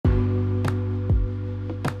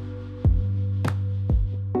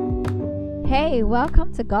Hey,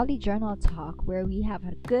 welcome to Godly Journal Talk, where we have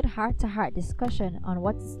a good heart-to-heart discussion on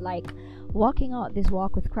what it's like walking out this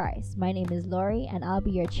walk with Christ. My name is Lori, and I'll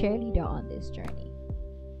be your cheerleader on this journey.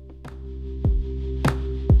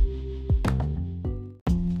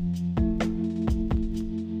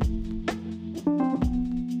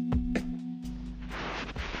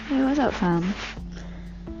 Hey, what's up, fam?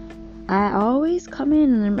 I always come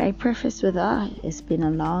in and I preface with it's been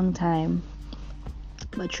a long time.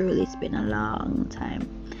 But truly, it's been a long time.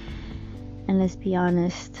 And let's be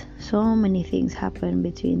honest, so many things happened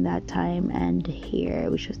between that time and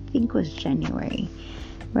here, which I think was January.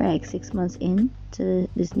 We're like 6 months into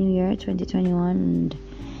this new year, 2021. And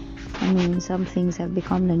I mean, some things have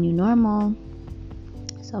become the new normal.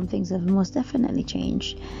 Some things have most definitely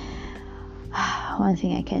changed. One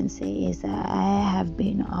thing I can say is that I have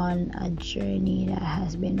been on a journey that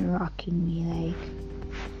has been rocking me,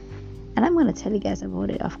 and I'm gonna tell you guys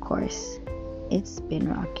about it. Of course, it's been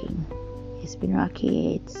rocking. It's been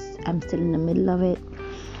rocky. I'm still in the middle of it.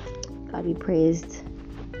 God be praised.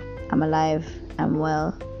 I'm alive. I'm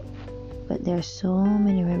well. But there's so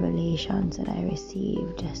many revelations that I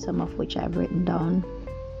received, some of which I've written down,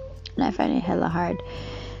 and I find it hella hard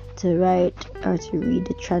to write or to read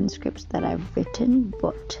the transcripts that I've written,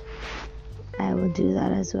 but I will do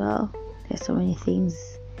that as well. There's so many things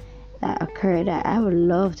that occurred that I would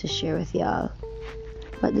love to share with y'all.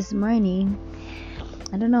 But this morning,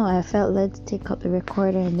 I don't know, I felt led to take up the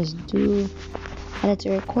recorder and just do a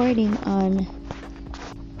little recording on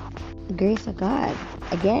the grace of God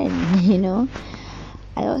again.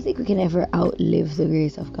 I don't think we can ever outlive the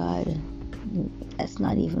grace of God. That's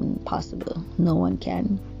not even possible. No one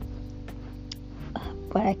can.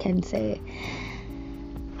 But I can say,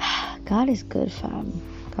 God is good, fam.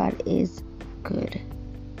 God is good.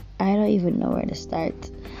 I don't even know where to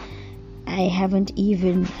start. I haven't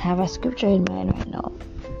even have a scripture in mind right now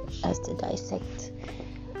as to dissect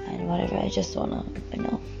and whatever. I just wanna,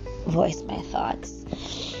 voice my thoughts.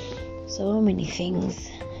 So many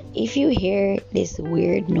things. If you hear this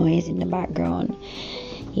weird noise in the background,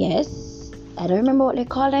 yes, I don't remember what they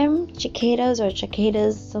call them, cicadas,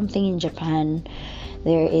 something in Japan.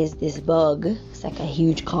 There is this bug. It's like a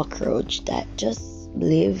huge cockroach that just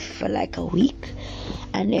live for like a week,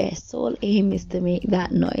 and their sole aim is to make that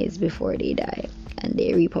noise before they die. And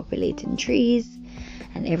they repopulate in trees,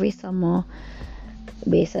 and every summer,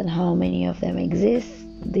 based on how many of them exist,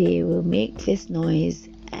 they will make this noise,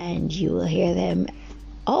 and you will hear them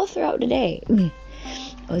all throughout the day.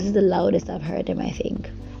 This is the loudest I've heard them, I think,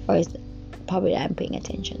 or it's probably I'm paying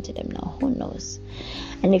attention to them now, who knows.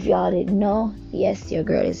 And if y'all didn't know, yes, your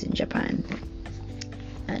girl is in Japan,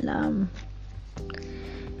 and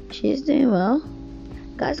she's doing well.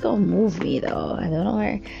 God's gonna move me though. I don't know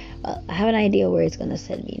where. I have an idea where it's gonna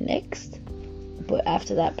send me next, but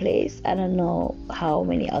after that place, I don't know how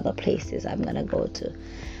many other places I'm gonna go to.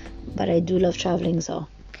 But I do love traveling, so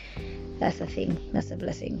that's a thing. That's a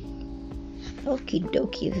blessing. Okie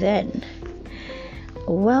dokie then.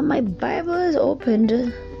 Well, my Bible is opened,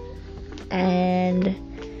 and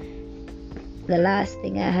the last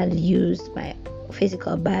thing I had used my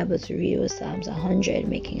physical Bible to read was Psalms 100,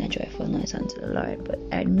 making a joyful noise unto the Lord. But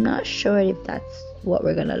I'm not sure if that's what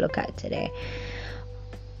we're gonna look at today.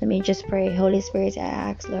 Let me just pray. Holy Spirit, I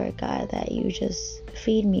ask, Lord God, that you just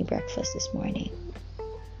feed me breakfast this morning.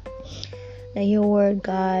 That your word,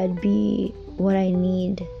 God, be what I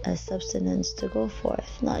need as substance to go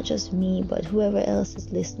forth. Not just me, but whoever else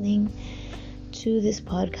is listening to this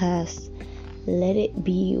podcast. Let it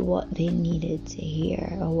be what they needed to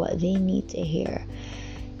hear, or what they need to hear,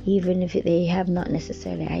 even if they have not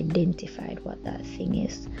necessarily identified what that thing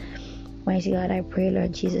is. Mighty God, I pray,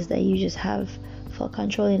 Lord Jesus, that you just have full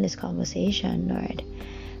control in this conversation, Lord.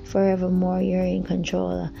 Forevermore, you're in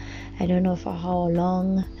control. I don't know for how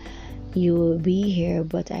long you will be here,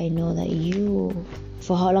 but I know that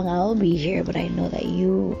for how long I'll be here, but I know that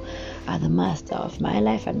you are the master of my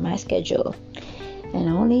life and my schedule. And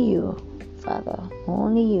only you, Father,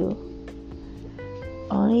 only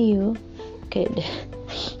you could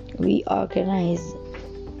reorganize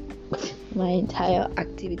my entire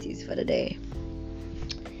activities for the day.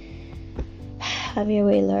 Have your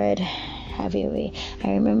way, Lord. Have your way.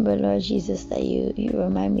 I remember, Lord Jesus, that you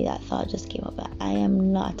remind me, that thought just came up, that I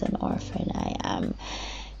am not an orphan. I am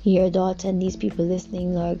your daughter, and these people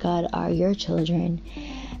listening, Lord God, are your children.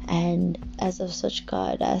 And as of such,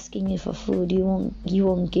 God, asking you for food, you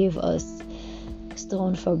won't give us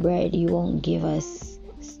stone for bread. You won't give us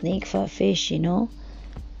snake for fish, So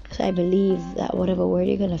I believe that whatever word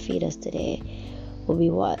you're going to feed us today will be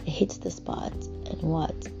what hits the spot, and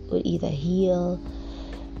what would either heal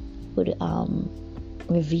would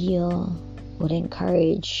reveal, would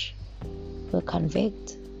encourage, will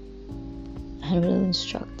convict, and will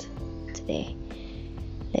instruct today.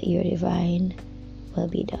 Let your divine will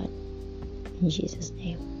be done. In Jesus'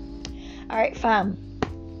 name. Alright, fam.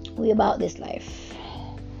 We about this life.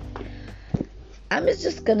 I'm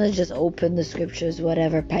just gonna open the scriptures.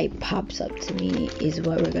 Whatever pipe pops up to me is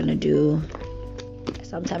what we're gonna do.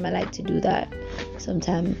 Sometimes I like to do that.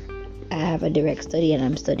 Sometimes I have a direct study and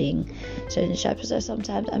I'm studying certain chapters, or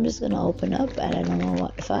sometimes I'm just gonna open up and I don't know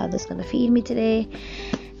what the Father's gonna feed me today.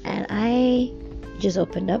 And I just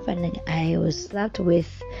opened up and then I was slapped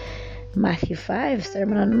with Matthew 5,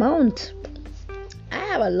 Sermon on the Mount. I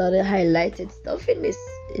have a lot of highlighted stuff in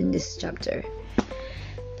this chapter.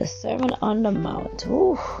 The Sermon on the Mount.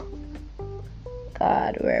 Ooh.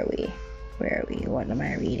 God, where are we? What am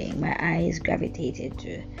I reading? My eyes gravitated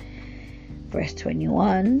to verse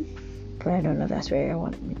 21, but I don't know if that's where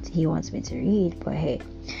he wants me to read. But hey,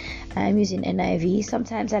 I'm using NIV.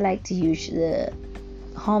 Sometimes I like to use the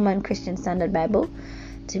Holman Christian Standard Bible.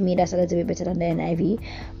 To me, that's a little bit better than the NIV.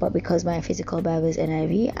 But because my physical Bible is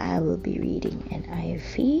NIV, I will be reading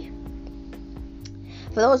NIV.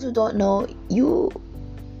 For those who don't know,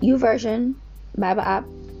 YouVersion Bible app,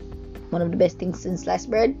 one of the best things since sliced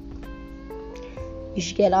bread. You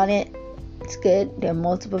should get on it. It's good. There are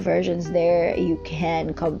multiple versions there. You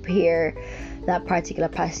can compare that particular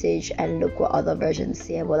passage and look what other versions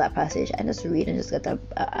say about that passage, and just read and just get a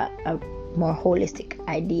more holistic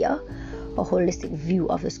idea, a holistic view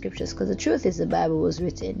of the scriptures. Because the truth is, the Bible was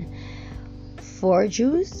written for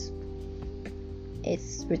Jews.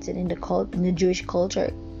 It's written in the Jewish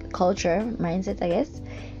culture mindset, I guess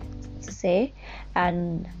to say,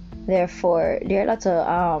 and therefore there are lots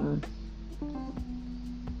of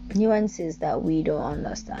nuances that we don't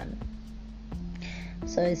understand.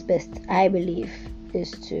 So it's best, I believe,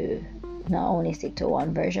 is to not only stick to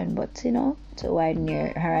one version, but to widen your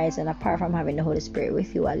horizon. Apart from having the Holy Spirit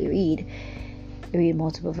with you while you read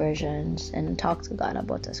multiple versions and talk to God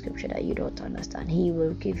about a scripture that you don't understand. He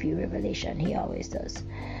will give you revelation. He always does.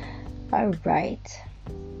 All right.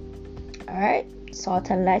 Salt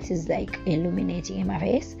and light is like illuminating in my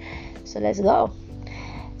face. So let's go.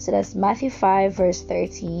 So that's Matthew 5 verse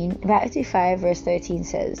 13. Matthew 5 verse 13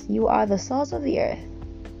 says, "You are the salt of the earth.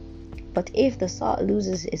 But if the salt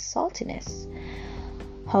loses its saltiness,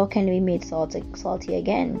 how can it be made salty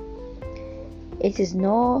again? It is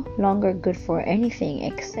no longer good for anything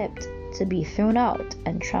except to be thrown out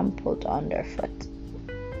and trampled underfoot."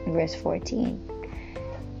 Verse 14.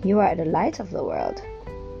 "You are the light of the world.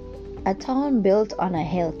 A town built on a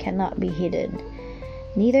hill cannot be hidden.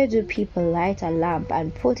 Neither do people light a lamp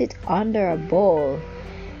and put it under a bowl.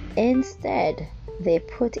 Instead, they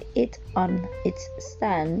put it on its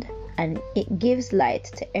stand, and it gives light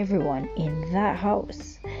to everyone in that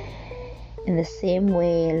house. In the same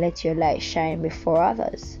way, let your light shine before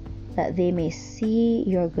others, that they may see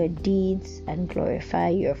your good deeds and glorify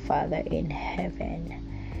your Father in heaven."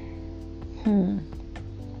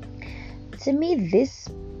 To me, this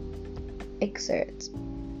excerpt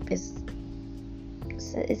it's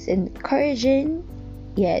encouraging,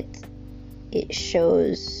 yet it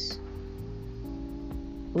shows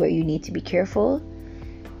where you need to be careful.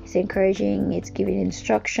 It's encouraging, it's giving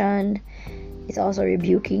instruction, it's also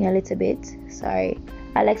rebuking a little bit. Sorry,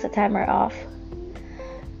 Alexa, timer off.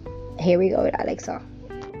 Here we go with Alexa.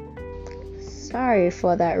 Sorry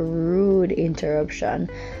for that rude interruption.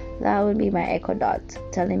 That would be my Echo Dot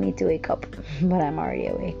telling me to wake up, but I'm already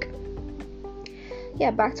awake. Yeah,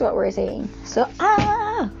 back to what we're saying. So,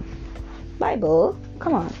 Bible,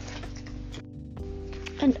 come on.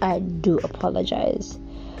 And I do apologize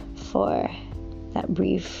for that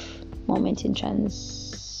brief moment in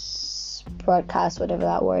broadcast, whatever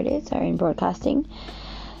that word is, or in broadcasting.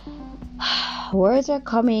 Words are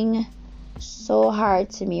coming so hard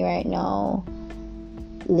to me right now,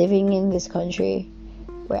 living in this country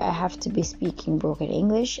where I have to be speaking broken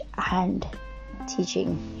English and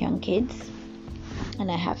teaching young kids.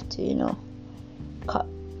 And I have to, cut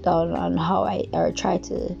down on how or try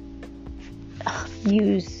to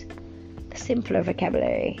use simpler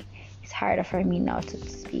vocabulary. It's harder for me now to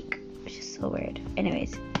speak, which is so weird.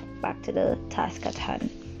 Anyways, back to the task at hand.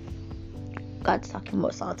 God's talking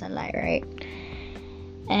about salt and light, right?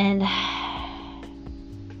 And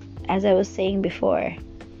as I was saying before,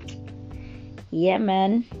 yeah,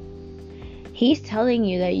 man, He's telling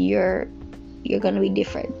you that you're gonna be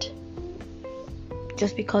different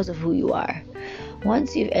just because of who you are.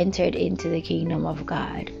 Once you've entered into the kingdom of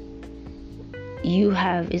God,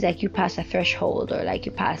 it's like you pass a threshold, or like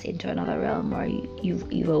you pass into another realm, or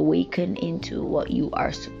you've awakened into what you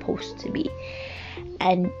are supposed to be.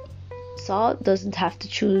 And salt doesn't have to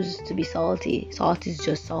choose to be salty. Salt is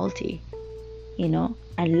just salty,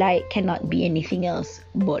 and light cannot be anything else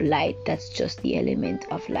but light. That's just the element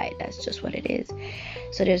of light. That's just what it is.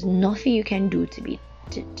 So there's nothing you can do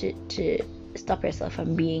to stop yourself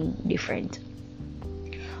from being different.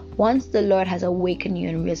 Once the Lord has awakened you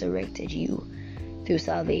and resurrected you through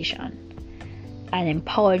salvation and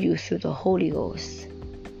empowered you through the Holy Ghost,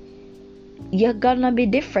 you're gonna be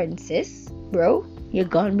different, sis, bro. You're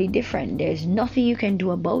gonna be different. There's nothing you can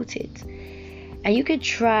do about it. And you can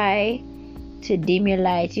try to dim your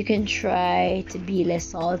light. You can try to be less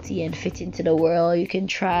salty and fit into the world. You can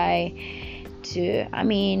try to,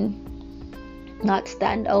 not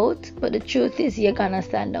stand out. But the truth is, you're gonna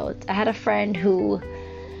stand out. I had a friend who,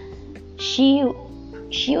 she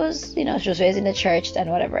was, she was raised in the church and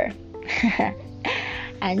whatever.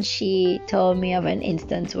 And she told me of an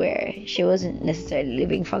instance where she wasn't necessarily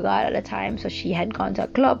living for God at the time. So she had gone to a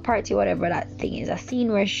club, party, whatever that thing is. A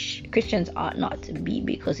scene where Christians ought not to be,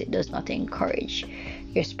 because it does not encourage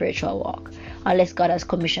your spiritual walk unless God has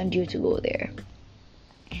commissioned you to go there.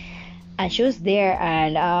 And she was there,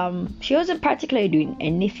 and she wasn't particularly doing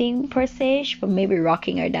anything per se, but maybe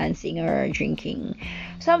rocking or dancing or drinking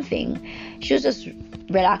something. She was just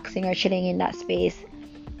relaxing or chilling in that space.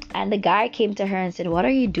 And the guy came to her and said, "What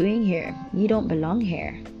are you doing here? You don't belong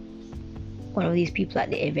here." One of these people at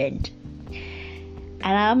the event.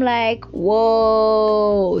 And I'm like,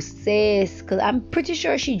 whoa, sis. Because I'm pretty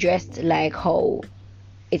sure she dressed like how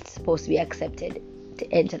it's supposed to be accepted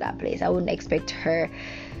to enter that place. I wouldn't expect her.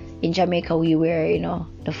 In Jamaica, we wear,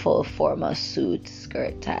 the full formal suit,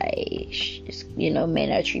 skirt, tie,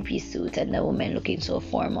 men are three-piece suits, and the woman looking so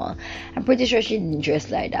formal. I'm pretty sure she didn't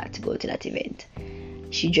dress like that to go to that event.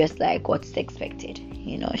 She dressed like what's expected.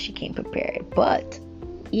 She came prepared. But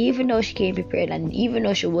even though she came prepared, and even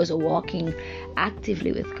though she was walking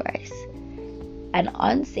actively with Christ, an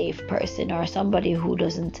unsafe person, or somebody who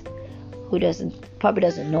probably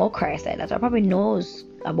doesn't know Christ like that, or probably knows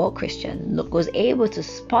about Christian, was able to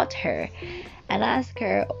spot her and ask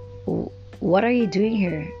her, "What are you doing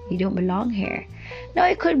here? You don't belong here." Now,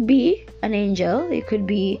 it could be an angel. It could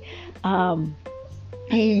be an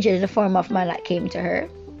angel in the form of man that came to her.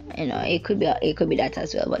 It could be that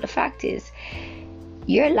as well. But the fact is,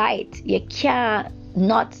 you're light. You can't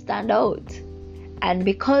not stand out. And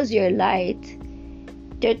because you're light,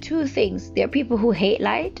 there are two things. There are people who hate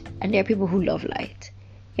light, and there are people who love light.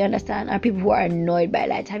 You understand? And people who are annoyed by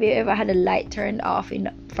light. Have you ever had a light turned off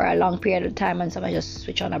for a long period of time, and someone just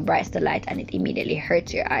switch on a brighter light and it immediately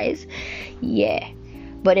hurts your eyes? Yeah.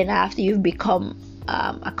 But then after you've become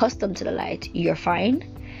accustomed to the light, you're fine.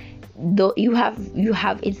 Though you have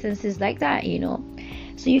instances like that,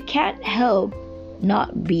 so you can't help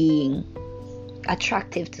not being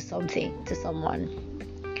attractive to someone.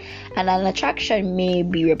 And an attraction may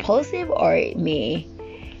be repulsive, or it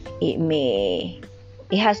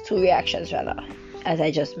has two reactions, rather, as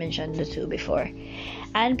I just mentioned the two before.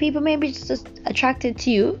 And people may be just attracted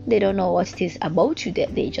to you. They don't know what it is about you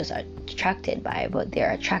that they just are attracted by, but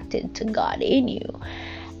they're attracted to God in you,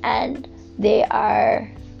 and they are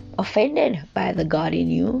offended by the God in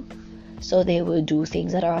you, so they will do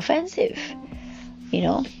things that are offensive,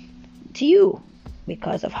 to you,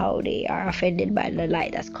 because of how they are offended by the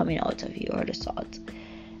light that's coming out of you, or the salt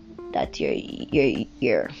that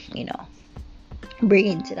you're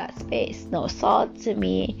bringing to that space. Now, salt to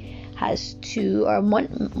me has two or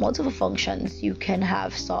multiple functions. You can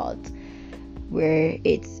have salt where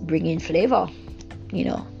it's bringing flavor,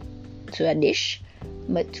 to a dish,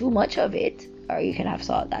 but too much of it. Or you can have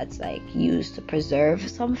salt that's like used to preserve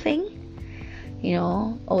something.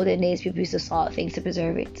 Olden days people used to salt things to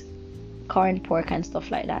preserve it, corn, pork, and stuff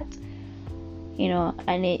like that.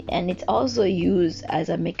 And it's also used as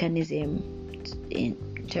a mechanism in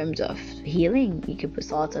terms of healing. You could put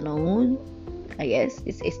salt on a wound. I guess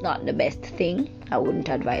it's not the best thing. I wouldn't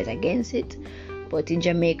advise against it. But in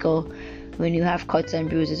Jamaica, when you have cuts and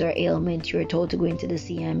bruises or ailments, you're told to go into the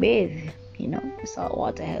sea and bathe. Salt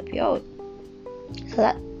water help you out. So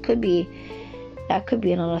that could be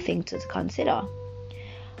another thing to consider.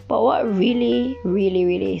 But what really, really,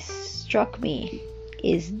 really struck me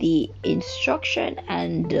is the instruction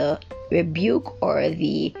and the rebuke, or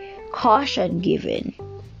the caution given,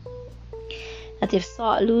 that if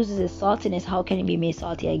salt loses its saltiness, how can it be made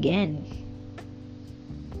salty again?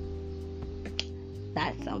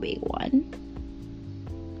 That's a big one.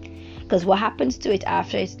 Because what happens to it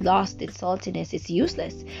after it's lost its saltiness? It's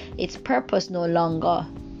useless. Its purpose no longer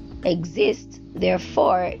exist,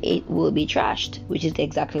 therefore it will be trashed, which is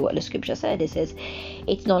exactly what the scripture said. It says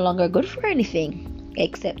it's no longer good for anything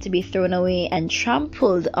except to be thrown away and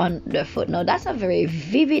trampled underfoot. Now that's a very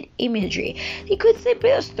vivid imagery. You could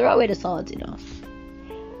simply just throw away the salt,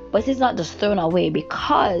 but it's not just thrown away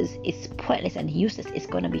because it's pointless and useless. It's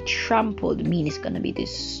gonna be trampled, mean it's gonna be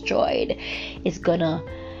destroyed. It's gonna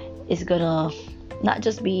not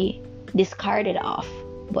just be discarded off,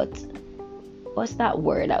 but what's that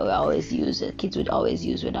word that we always use, that kids would always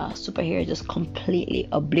use when a superhero just completely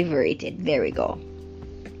obliterated? There we go.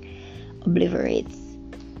 Obliterates.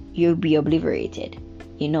 You'll be obliterated.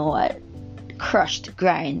 You know what? Crushed,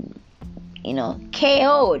 grind,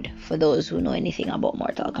 KO'd, for those who know anything about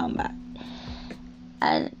Mortal Kombat.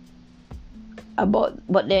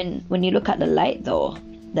 But then when you look at the light though,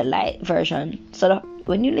 the light version,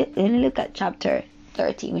 when you look at chapter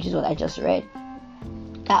 13, which is what I just read,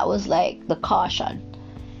 that was like the caution,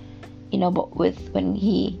 but when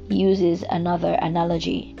he uses another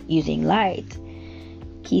analogy using light,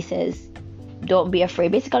 he says, don't be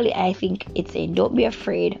afraid. Basically, I think it's saying, don't be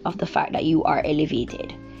afraid of the fact that you are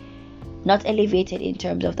elevated. Not elevated in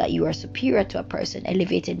terms of that you are superior to a person.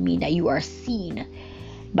 Elevated mean that you are seen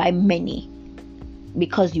by many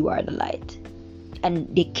because you are the light.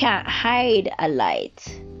 And they can't hide a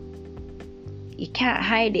light. You can't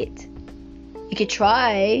hide it. You could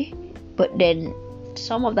try, but then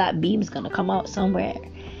some of that beam's gonna come out somewhere,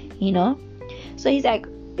 So he's like,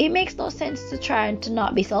 it makes no sense to try and to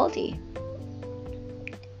not be salty.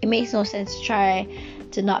 It makes no sense to try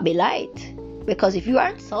to not be light, because if you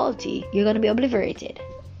aren't salty, you're gonna be obliterated,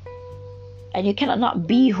 and you cannot not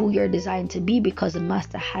be who you're designed to be, because the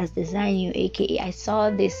master has designed you. AKA, I saw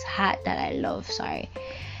this hat that I love. Sorry,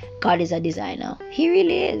 God is a designer. He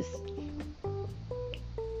really is.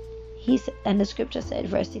 And the scripture said,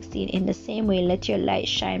 verse 16, in the same way, let your light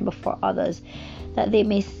shine before others, that they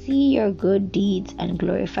may see your good deeds and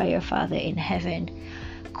glorify your Father in heaven.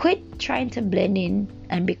 Quit trying to blend in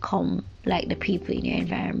and become like the people in your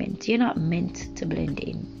environment. You're not meant to blend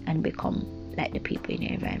in and become like the people in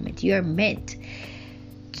your environment. You're meant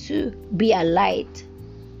to be a light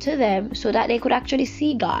to them so that they could actually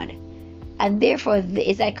see God. And therefore,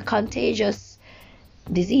 it's like a contagious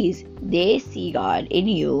disease. They see God in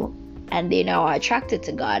you, and they now are attracted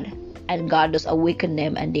to God, and God does awaken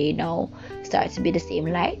them, and they now start to be the same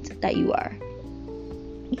light that you are.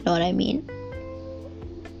 You know what I mean?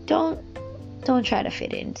 Don't try to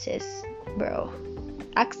fit in, sis, bro.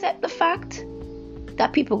 Accept the fact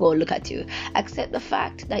that people go look at you. Accept the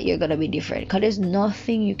fact that you're gonna be different, because there's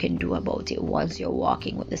nothing you can do about it once you're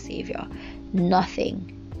walking with the Savior.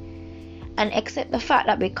 Nothing. And accept the fact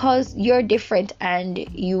that because you're different and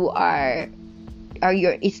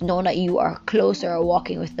it's known that you are closer or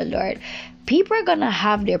walking with the Lord, people are gonna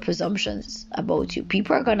have their presumptions about you.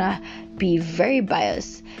 People are gonna be very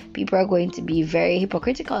biased. People are going to be very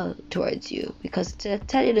hypocritical towards you, because to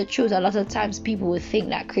tell you the truth, a lot of times people would think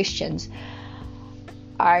that Christians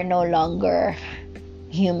are no longer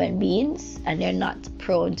human beings, and they're not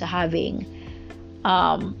prone to having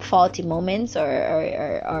faulty moments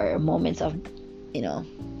or moments of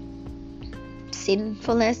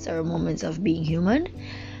sinfulness, or moments of being human.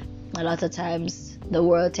 A lot of times the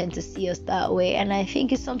world tends to see us that way, and I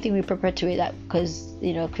think it's something we perpetuate, that because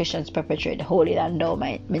Christians perpetuate the holy than thou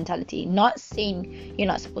mentality. Not saying you're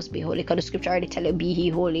not supposed to be holy, because the scripture already tell you, be ye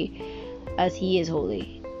holy as he is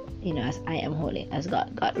holy, as I am holy, as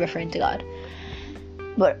God referring to God.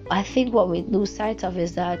 But I think what we lose sight of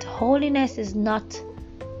is that holiness is not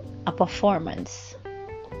a performance.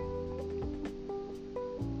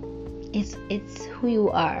 It's who you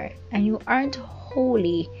are, and you aren't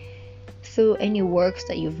holy through any works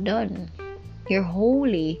that you've done. You're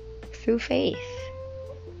holy through faith.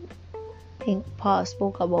 I think Paul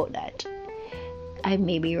spoke about that. I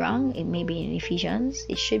may be wrong. It may be in Ephesians.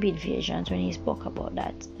 It should be in Ephesians when he spoke about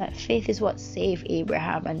that faith is what saved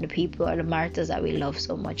Abraham and the people, or the martyrs that we love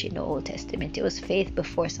so much in the Old Testament. It was faith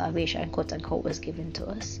before salvation, quote unquote, was given to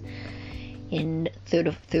us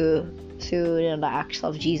through the acts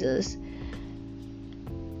of Jesus.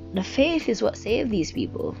 The faith is what saved these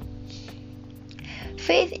people.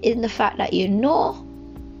 Faith in the fact that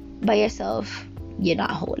by yourself you're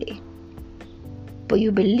not holy, but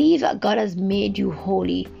you believe that God has made you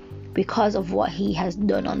holy because of what he has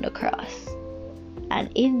done on the cross,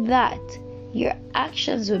 and in that your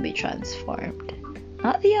actions will be transformed,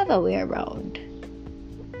 not the other way around.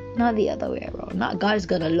 Not God's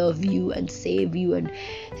gonna love you and save you and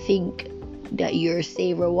think that you're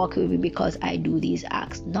saved or walking with me because I do these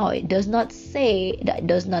acts. No, it does not say that. It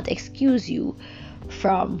does not excuse you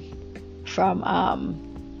from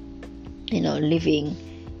living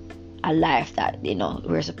a life that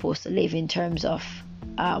we're supposed to live in terms of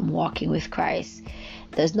walking with Christ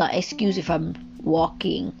does not excuse if I'm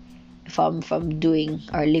walking from doing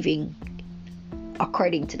or living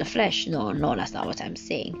according to the flesh. No, that's not what I'm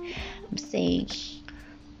saying. I'm saying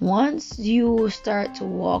once you start to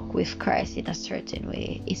walk with Christ in a certain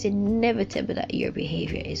way, it's inevitable that your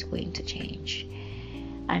behavior is going to change,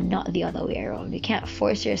 and not the other way around. You can't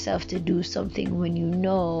force yourself to do something when you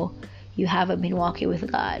know you haven't been walking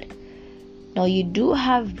with God. Now, you do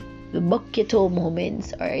have the buck your toe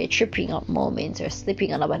moments, or tripping up moments, or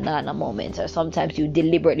slipping on a banana moments, or sometimes you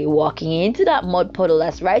deliberately walking into that mud puddle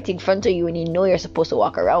that's right in front of you and you know you're supposed to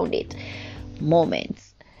walk around it moments.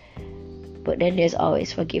 But then there's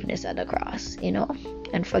always forgiveness at the cross,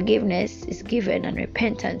 and forgiveness is given, and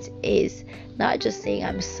repentance is not just saying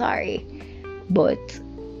I'm sorry, but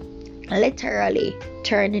literally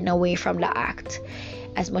turning away from the act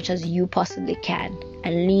as much as you possibly can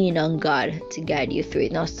and leaning on God to guide you through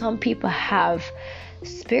it. Now, some people have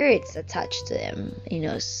spirits attached to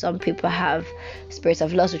them. Some people have spirits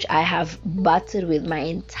of lust, which I have battled with my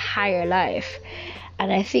entire life,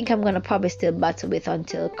 and I think I'm gonna probably still battle with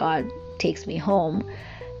until God takes me home.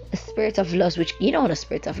 The spirit of lust, which the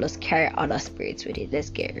spirit of lust carry other spirits with it. Let's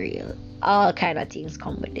get real. All kind of things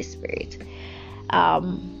come with this spirit.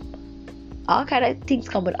 All kind of things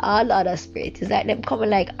come with all other spirits. It's like them coming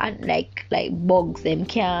like bugs. Them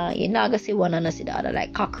can't. You're not gonna see one and not see the other,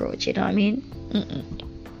 like cockroach. You know what I mean?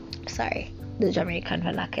 Sorry, the Jamaican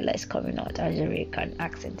vernacular is coming out. Our Jamaican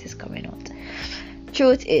accent is coming out.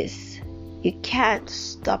 Truth is, you can't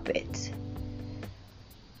stop it.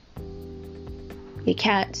 You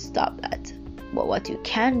can't stop that. But what you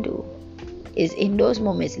can do is, in those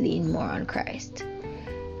moments, lean more on Christ.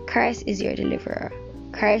 Christ is your deliverer.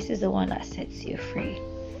 Christ is the one that sets you free.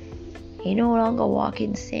 You no longer walk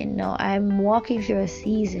in sin. No, I'm walking through a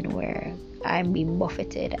season where I'm being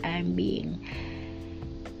buffeted.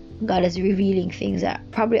 God is revealing things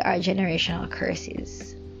that probably are generational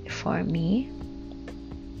curses for me.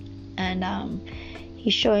 And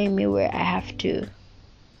He's showing me where I have to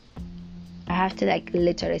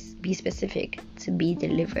literally be specific to be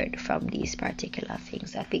delivered from these particular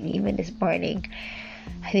things. I think even this morning,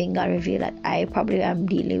 God revealed that I probably am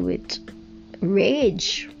dealing with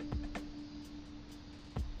rage.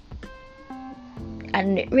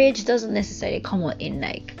 And rage doesn't necessarily come out in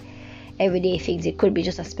like everyday things. It could be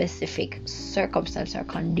just a specific circumstance or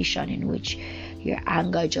condition in which your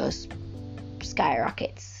anger just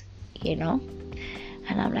skyrockets, And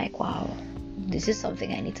I'm like, wow, this is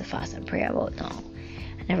something I need to fast and pray about now.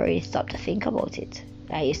 I never really stopped to think about it.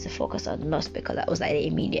 I used to focus on lust because that was like the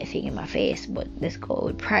immediate thing in my face. But let's go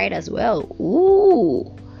with pride as well.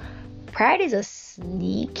 Ooh, pride is a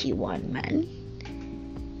sneaky one, man.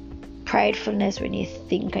 Pridefulness, when you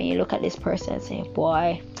think and you look at this person and say,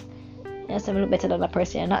 boy, I'm look better than that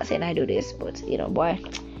person. I'm not saying I do this, but boy,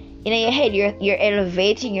 in your head, you're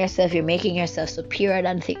elevating yourself. You're making yourself superior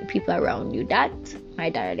than the people around you. That, my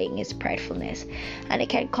darling, is pridefulness, and it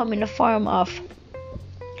can come in the form of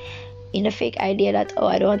in a fake idea that,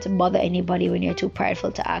 I don't want to bother anybody. When you're too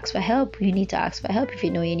prideful to ask for help, you need to ask for help. If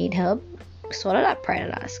you know you need help, swallow that pride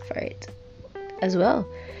and ask for it as well.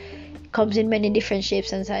 It comes in many different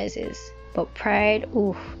shapes and sizes, but pride,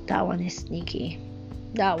 that one is sneaky.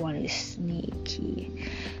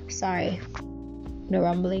 Sorry, the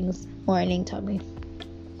rumblings morning tummy.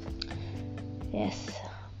 Yes,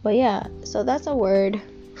 but yeah, so that's a word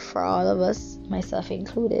for all of us, myself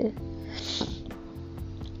included,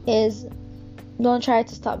 is don't try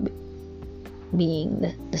to stop being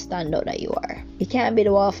the standout that you are. You can't be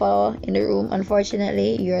the wallflower in the room.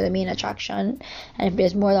 Unfortunately, you're the main attraction, and if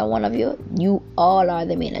there's more than one of you, you all are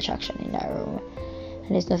the main attraction in that room,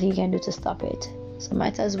 and there's nothing you can do to stop it. So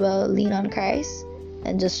might as well lean on Christ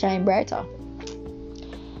and just shine brighter.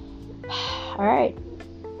 Alright,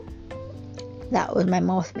 that was my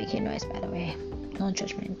mouth making noise, by the way. No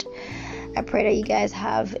judgment. I pray that you guys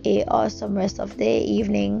have a awesome rest of day,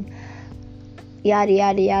 evening, yada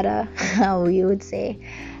yada yada, how you would say,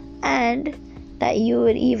 and that you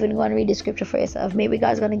would even go and read the scripture for yourself. Maybe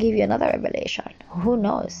God's going to give you another revelation. Who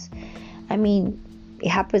knows? I mean, it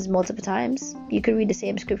happens multiple times. You could read the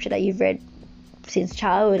same scripture that you've read since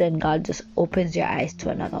childhood, and God just opens your eyes to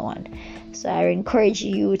another one. So I encourage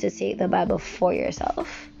you to take the Bible for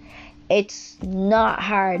yourself. It's not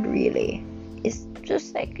hard, really. It's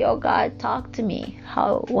just like, yo, God, talk to me.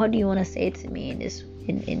 What do you want to say to me in this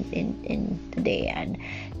in the day? And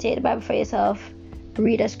take the Bible for yourself.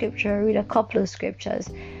 Read a scripture, read a couple of scriptures.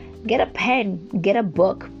 Get a pen, get a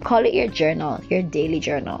book, call it your journal, your daily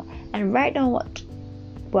journal, and write down what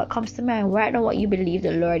what comes to mind, write down what you believe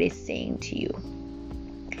the Lord is saying to you.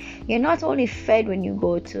 You're not only fed when you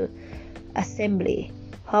go to assembly,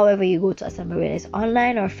 however you go to assembly, whether it's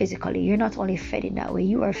online or physically, you're not only fed in that way,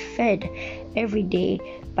 you are fed every day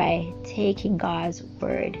by taking God's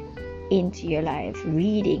word into your life,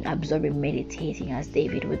 reading, absorbing, meditating, as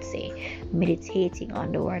David would say, meditating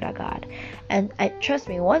on the word of God. And trust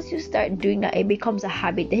me, once you start doing that, it becomes a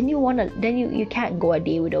habit. Then you can't go a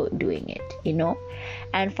day without doing it, you know.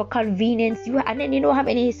 And for convenience, and then you don't have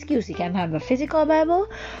any excuse. You can have a physical Bible,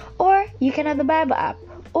 or you can have the Bible app,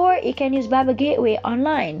 or you can use Bible Gateway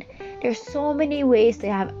online. There's so many ways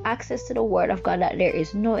to have access to the word of God that there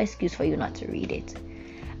is no excuse for you not to read it.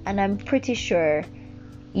 And I'm pretty sure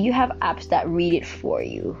you have apps that read it for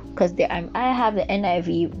you, because I have the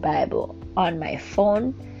NIV Bible on my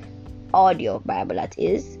phone, audio Bible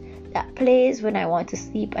that plays when I want to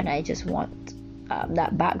sleep and I just want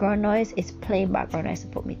that background noise. It's playing background noise to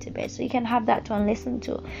put me to bed, so you can have that to listen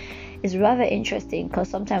to. It's rather interesting, because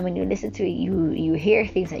sometimes when you listen to it, you hear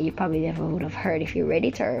things that you probably never would have heard if you read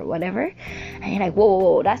it or whatever, and you're like,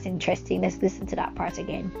 whoa, that's interesting, let's listen to that part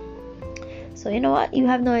again. So you know what, you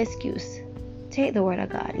have no excuse. Take the word of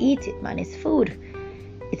God, eat it, man. It's food,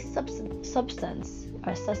 it's substance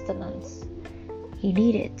or sustenance. You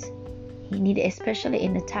need it, especially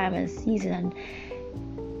in the time and season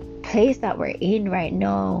and place that we're in right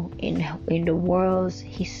now in the world's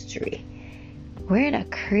history. We're in a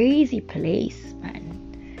crazy place,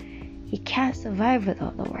 man. You can't survive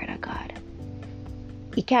without the word of God.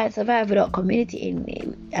 You can't survive without community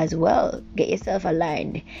in as well. Get yourself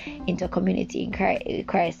aligned into a community in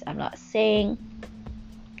Christ. I'm not saying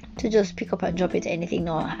to just pick up and jump into anything.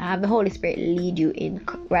 No, have the Holy Spirit lead you in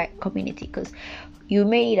right community, because you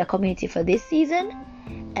may need a community for this season,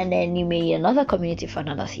 and then you may need another community for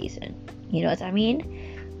another season. You know what I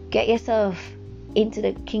mean? Get yourself into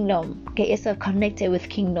the kingdom. Get yourself connected with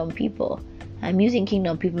kingdom people. I'm using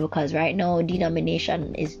kingdom people because right now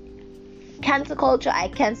denomination is cancel culture. I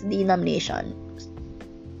cancel denomination.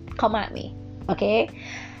 Come at me, okay?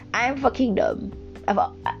 I'm for kingdom.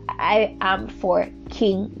 I am for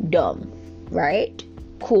kingdom, right?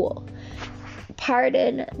 Cool.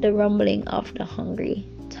 Pardon the rumbling of the hungry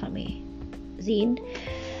tummy. Zine,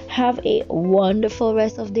 have a wonderful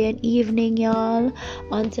rest of the evening, y'all.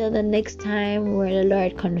 Until the next time where the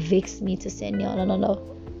Lord convicts me to send y'all another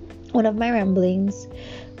one of my ramblings.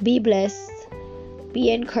 Be blessed.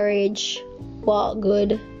 Be encouraged. Walk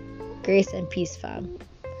good. Grace and peace, fam.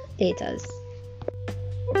 Laters.